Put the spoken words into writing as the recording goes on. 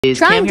Is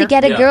Trying to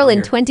get a girl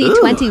in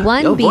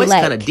 2021 your be voice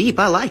like. kind of deep.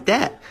 I like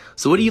that.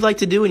 So what do you like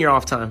to do in your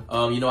off time? I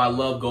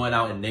love going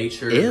out in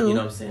nature. Ew. You know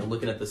what I'm saying?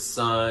 Looking at the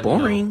sun.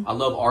 Boring. I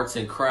love arts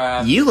and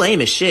crafts. You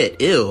lame as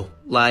shit. Ew.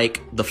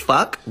 Like, the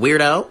fuck?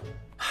 Weirdo?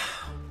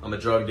 I'm a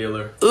drug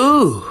dealer.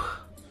 Ooh.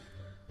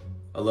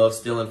 I love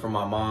stealing from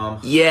my mom.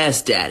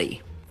 Yes,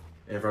 daddy.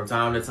 And from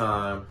time to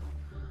time,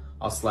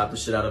 I'll slap the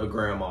shit out of a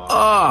grandma.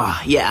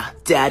 Oh, yeah.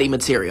 Daddy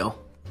material.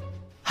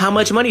 How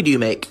much money do you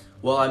make?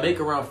 Well, I make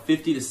around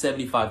 $50,000 to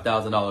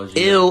 $75,000 a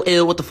year.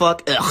 Ew, what the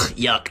fuck? Ugh,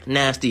 yuck,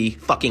 nasty,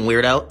 fucking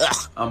weirdo.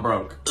 Ugh. I'm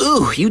broke.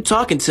 Ooh, you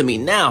talking to me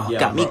now. Yeah,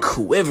 Got me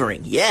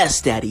quivering.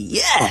 Yes, daddy,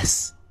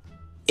 yes.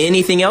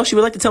 Anything else you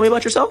would like to tell me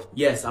about yourself?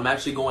 Yes, I'm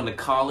actually going to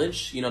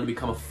college, to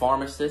become a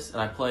pharmacist,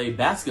 and I play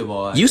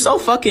basketball. Actually. You so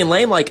fucking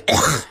lame, like,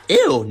 ugh,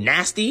 ew,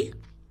 nasty.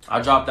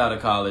 I dropped out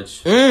of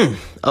college.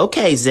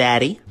 Okay,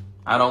 zaddy.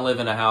 I don't live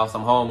in a house.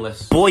 I'm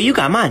homeless. Boy, you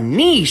got my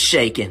knees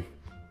shaking.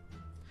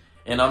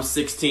 And I'm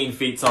 16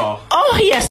 feet tall. Oh, yes.